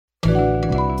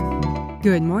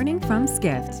Good morning from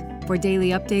Skift. For daily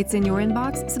updates in your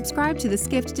inbox, subscribe to the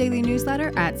Skift Daily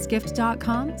newsletter at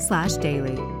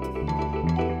skift.com/daily.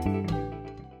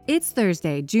 It's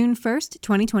Thursday, June 1st,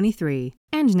 2023.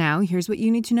 And now here's what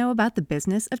you need to know about the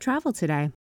business of travel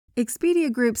today.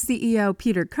 Expedia Group CEO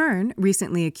Peter Kern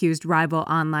recently accused rival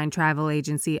online travel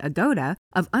agency Agoda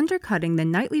of undercutting the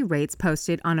nightly rates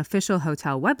posted on official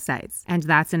hotel websites, and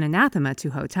that's an anathema to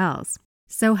hotels.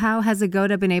 So how has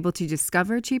Agoda been able to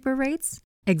discover cheaper rates?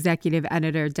 Executive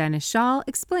editor Dennis Schaal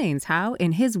explains how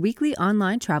in his weekly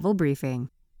online travel briefing.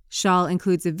 Schaal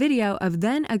includes a video of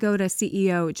then Agoda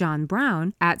CEO John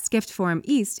Brown at Skift Forum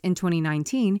East in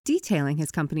 2019 detailing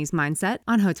his company's mindset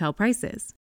on hotel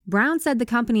prices. Brown said the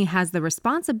company has the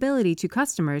responsibility to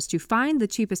customers to find the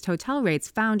cheapest hotel rates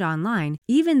found online,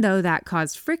 even though that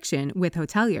caused friction with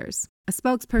hoteliers. A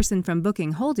spokesperson from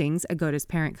Booking Holdings, Agoda's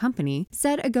parent company,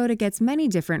 said Agoda gets many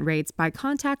different rates by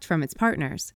contact from its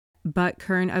partners. But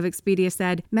Kern of Expedia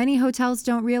said many hotels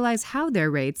don't realize how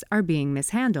their rates are being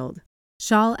mishandled.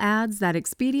 Schaal adds that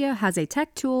Expedia has a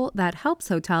tech tool that helps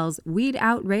hotels weed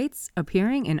out rates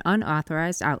appearing in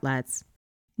unauthorized outlets.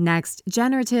 Next,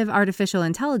 generative artificial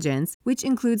intelligence, which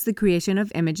includes the creation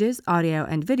of images, audio,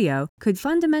 and video, could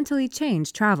fundamentally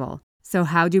change travel. So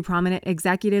how do prominent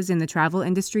executives in the travel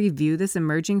industry view this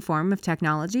emerging form of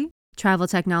technology? Travel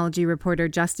technology reporter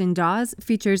Justin Dawes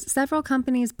features several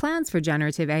companies' plans for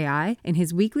generative AI in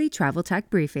his weekly travel tech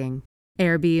briefing.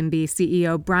 Airbnb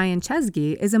CEO Brian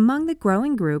Chesky is among the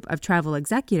growing group of travel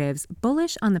executives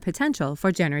bullish on the potential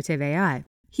for generative AI.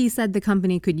 He said the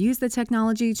company could use the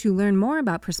technology to learn more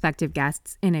about prospective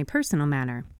guests in a personal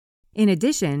manner. In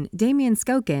addition, Damian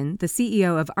Skokin, the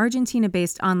CEO of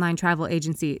Argentina-based online travel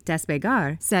agency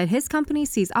Despegar, said his company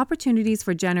sees opportunities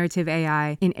for generative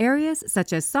AI in areas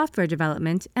such as software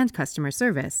development and customer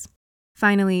service.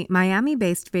 Finally,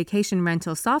 Miami-based vacation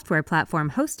rental software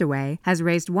platform Hostaway has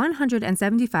raised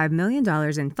 $175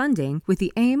 million in funding with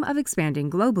the aim of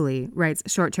expanding globally, writes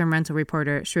short-term rental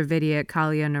reporter Srividya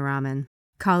Kalyanaraman.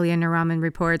 Kalyanaraman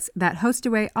reports that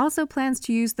Hostaway also plans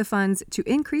to use the funds to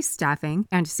increase staffing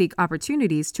and seek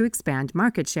opportunities to expand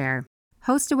market share.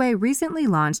 Hostaway recently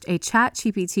launched a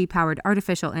ChatGPT-powered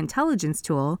artificial intelligence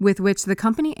tool with which the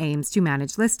company aims to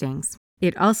manage listings.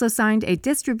 It also signed a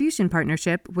distribution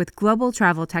partnership with global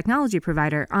travel technology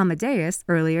provider Amadeus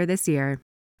earlier this year.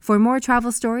 For more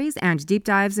travel stories and deep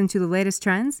dives into the latest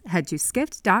trends, head to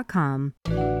skift.com.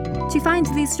 To find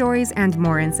these stories and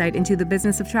more insight into the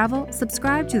business of travel,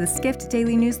 subscribe to the Skift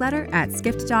Daily newsletter at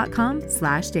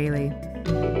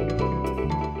skift.com/daily.